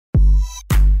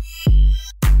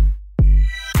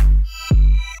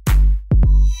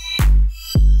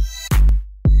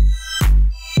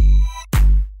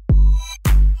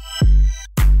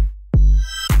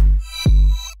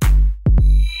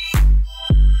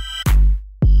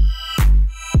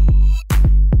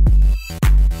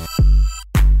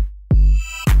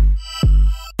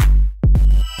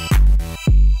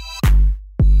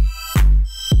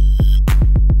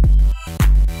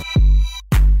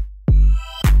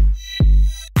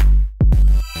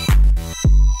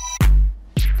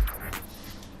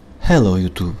Hello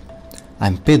YouTube,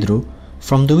 I'm Pedro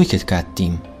from the Wicked Cat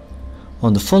team.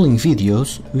 On the following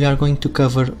videos we are going to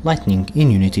cover lighting in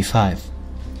Unity 5.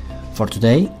 For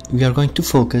today we are going to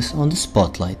focus on the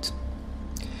spotlight.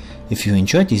 If you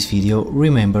enjoyed this video,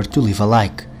 remember to leave a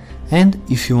like, and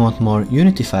if you want more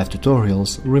Unity 5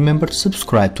 tutorials, remember to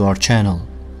subscribe to our channel.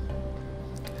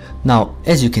 Now,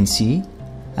 as you can see,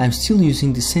 I'm still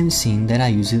using the same scene that I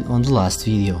used on the last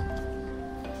video.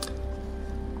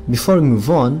 Before we move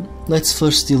on, let's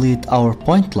first delete our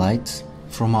point light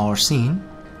from our scene.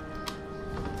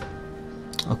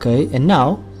 Okay, and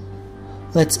now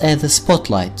let's add a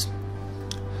spotlight.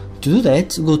 To do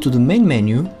that, go to the main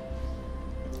menu,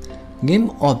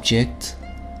 Game Object,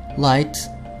 Light,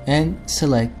 and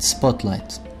select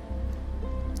Spotlight.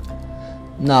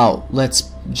 Now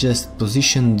let's just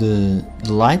position the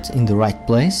light in the right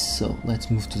place, so let's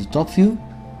move to the top view.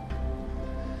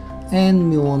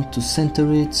 And we want to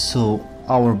center it so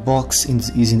our box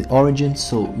is in the origin,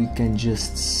 so we can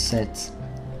just set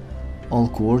all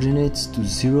coordinates to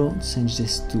 0, change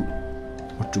this to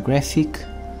orthographic,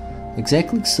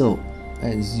 exactly. So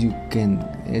as you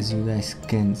guys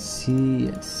can see,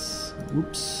 yes,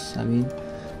 oops,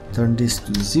 turn this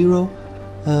to 0.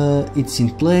 It's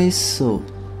in place. So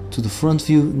to the front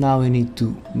view, now we need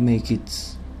to make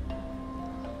it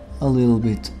a little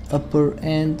bit upper,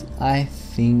 and I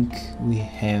think we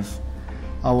have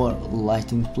our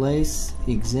light in place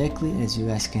exactly as you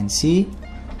guys can see.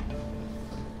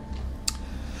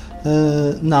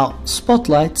 Now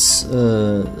spotlights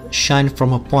shine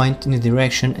from a point in a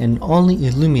direction and only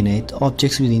illuminate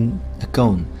objects within a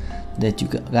cone that you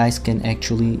guys can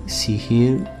actually see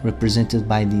here, represented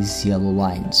by these yellow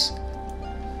lines.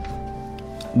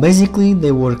 Basically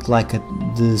they work like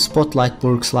the spotlight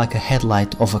works like a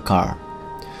headlight of a car.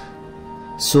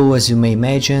 So as you may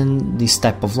imagine, this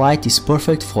type of light is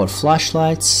perfect for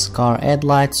flashlights, car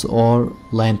headlights or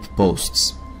lamp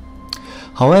posts.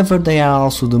 However, they are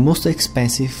also the most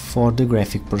expensive for the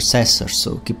graphic processor,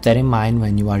 so keep that in mind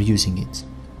when you are using it.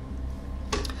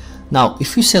 Now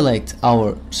if we select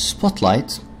our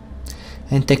spotlight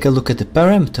and take a look at the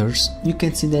parameters, you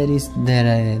can see that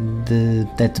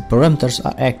the parameters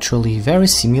are actually very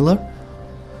similar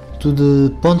to the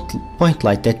point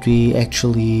light that we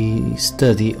actually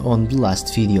studied on the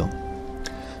last video.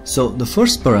 So the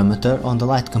first parameter on the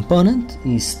light component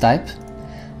is type.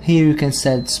 Here you can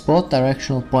set spot,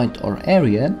 directional point or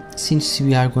area. Since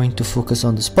we are going to focus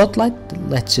on the spotlight,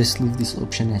 let's just leave this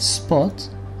option as spot.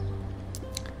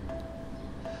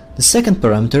 The second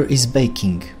parameter is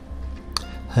baking.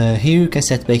 Here you can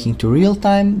set baking to real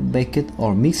time, bake it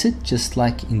or mix it, just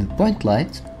like in the point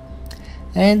light.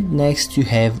 And next you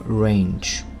have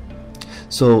range.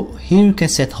 So here you can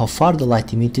set how far the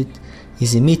light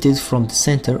is emitted from the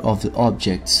center of the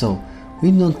object. So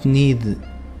we don't need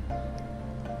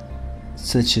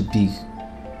such a big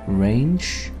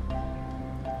range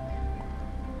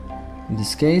in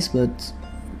this case, but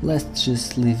let's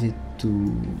just leave it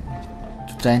to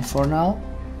 10 for now.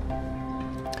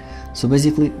 So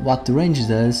basically what the range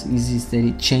does is that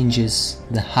it changes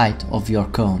the height of your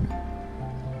cone.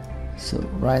 So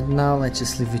right now let's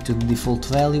just leave it to the default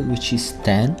value, which is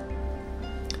 10.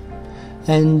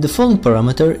 And the following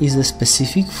parameter is a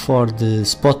specific for the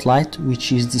spotlight,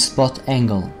 which is the spot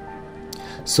angle.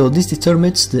 So this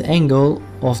determines the angle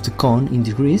of the cone in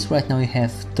degrees. Right now we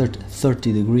have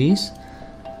 30 degrees,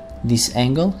 this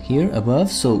angle here above,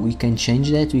 so we can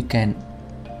change that. We can,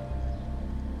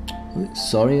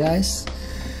 sorry guys,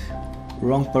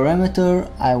 wrong parameter,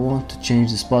 I want to change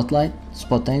the spot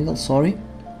angle, sorry.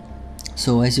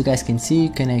 So as you guys can see, you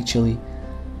can actually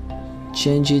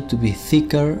change it to be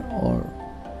thicker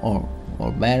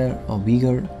or better or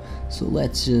bigger. So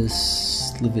let's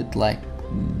just leave it like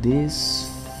this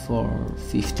for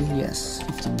 15, yes,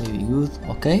 15 may be good,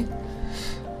 okay.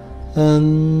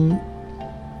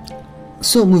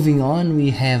 So moving on,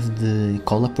 we have the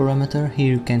color parameter.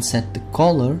 Here you can set the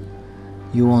color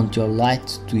you want your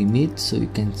light to emit, so you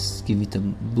can give it a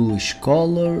bluish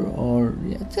color, or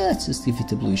yeah, let's just give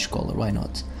it a bluish color, why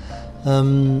not.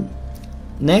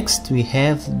 Next we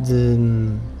have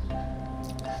the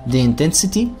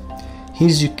intensity. Here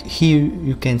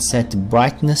you can set the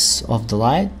brightness of the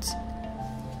light,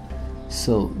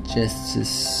 so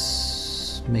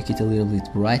just make it a little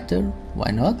bit brighter,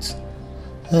 why not.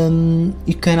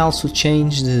 You can also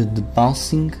change the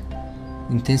bouncing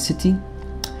intensity.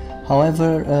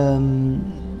 However,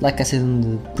 like I said in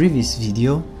the previous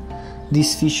video,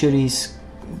 this feature is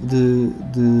the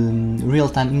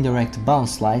real-time indirect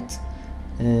bounce light.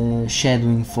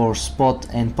 Shadowing for spot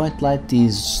and point light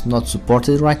is not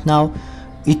supported right now,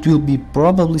 it will be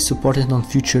probably supported on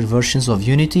future versions of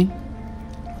Unity,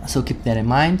 so keep that in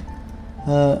mind.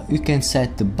 You can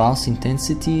set the bounce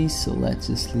intensity, so let's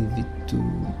just leave it to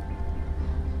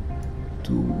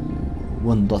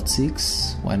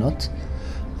 1.6, why not.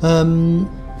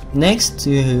 Next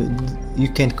you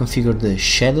can configure the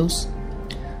shadows.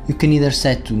 You can either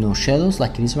set to no shadows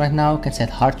like it is right now. You can set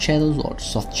hard shadows or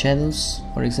soft shadows.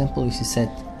 For example, if you set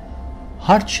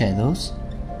hard shadows,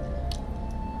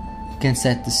 you can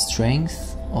set the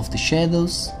strength of the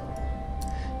shadows.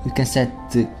 You can set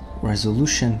the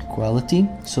resolution quality,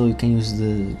 so you can use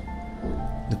the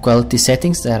quality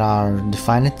settings that are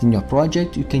defined in your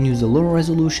project. You can use the low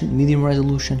resolution, medium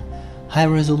resolution, high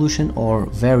resolution or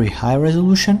very high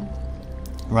resolution.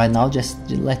 Right now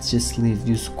let's just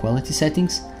use quality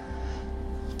settings.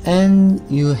 And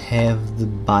you have the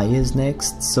bias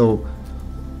next. So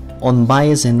on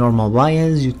bias and normal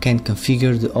bias you can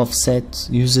configure the offset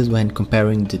used when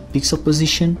comparing the pixel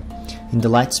position in the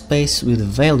light space with the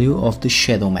value of the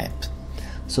shadow map.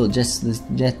 So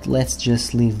let's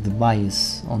just leave the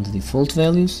bias on the default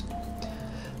values.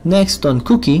 Next, on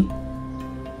cookie,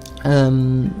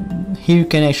 here you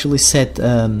can actually set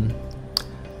a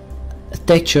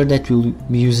texture that will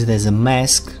be used as a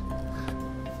mask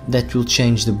that will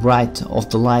change the bright of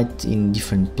the light in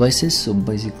different places. So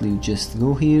basically you just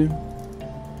go here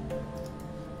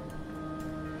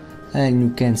and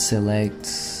you can select,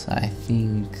 I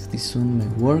think this one may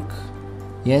work.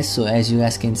 Yes, so as you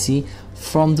guys can see,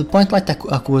 from the point light I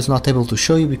was not able to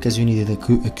show you because you needed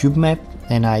a cube map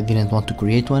and I didn't want to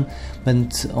create one,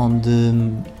 but on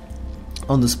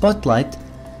the spotlight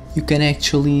you can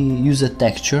actually use a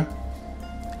texture.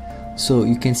 So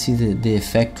you can see the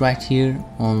effect right here.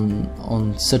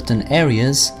 On certain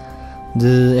areas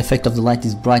the effect of the light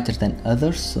is brighter than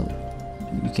others, so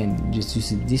you can just use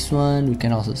this one. You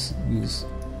can also use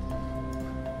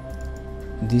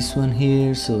this one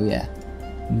here. So yeah,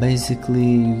 basically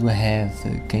you have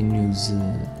can use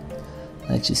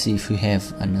let's just see if we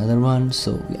have another one.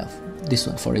 So we have this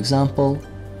one, for example.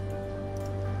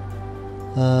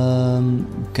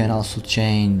 You can also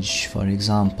change, for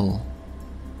example,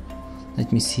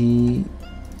 let me see,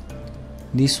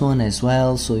 this one as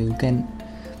well. So you can,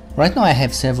 right now I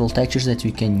have several textures that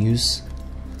we can use.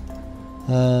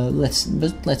 Let's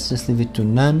just leave it to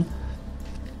none.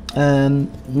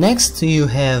 Next you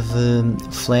have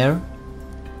flare.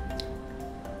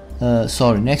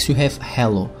 Next you have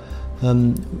halo.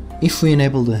 If we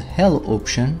enable the halo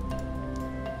option,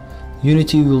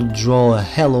 Unity will draw a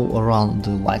halo around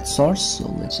the light source.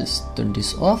 So let's just turn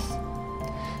this off.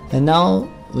 And now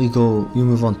you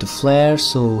move on to flare.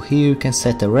 So here you can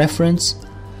set a reference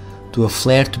to a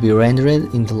flare to be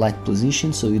rendered in the light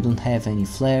position. So you don't have any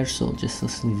flare, so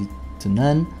let's leave it to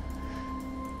none.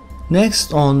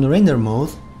 Next, on render mode,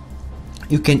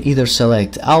 you can either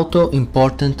select auto,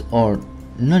 important or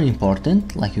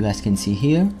non-important, like you guys can see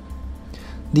here.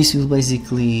 This will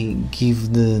basically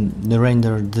give the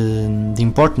render the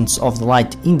importance of the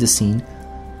light in the scene.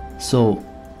 So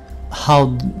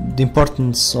how the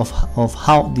importance of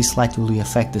how this light will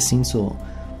affect the scene. So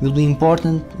will be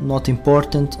important, not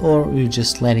important, or you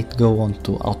just let it go on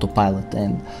to autopilot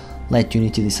and let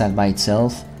Unity decide by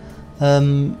itself.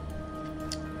 And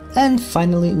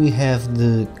finally we have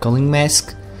the culling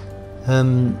mask.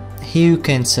 Here you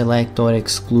can select or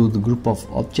exclude the group of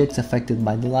objects affected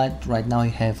by the light. Right now you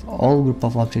have all group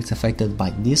of objects affected by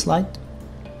this light.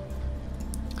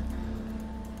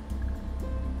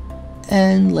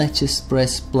 And let's just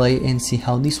press play and see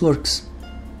how this works.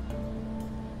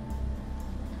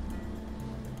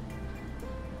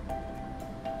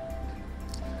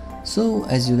 So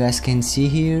as you guys can see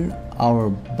here, our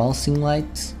bouncing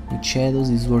light with shadows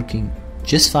is working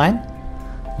just fine,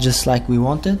 just like we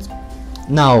wanted.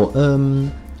 Now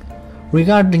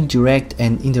regarding direct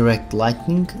and indirect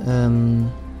lighting,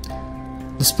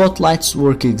 the spotlights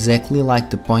work exactly like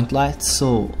the point lights.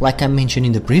 So like I mentioned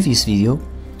in the previous video,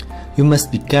 you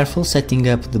must be careful setting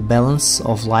up the balance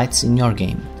of lights in your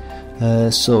game.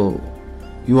 So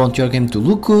you want your game to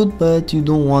look good, but you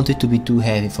don't want it to be too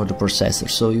heavy for the processor,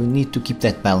 so you need to keep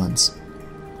that balance.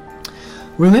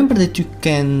 Remember that you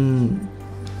can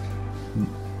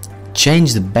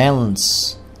change the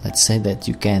balance. Let's say that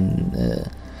you can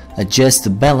adjust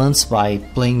the balance by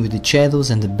playing with the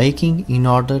shadows and the baking in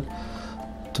order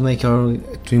to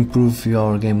improve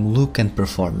your game look and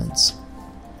performance.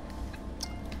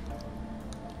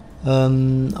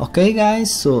 Okay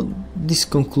guys, so this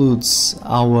concludes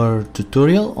our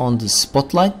tutorial on the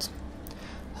spotlight.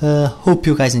 Hope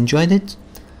you guys enjoyed it,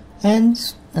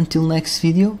 and until next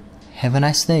video, have a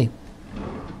nice day.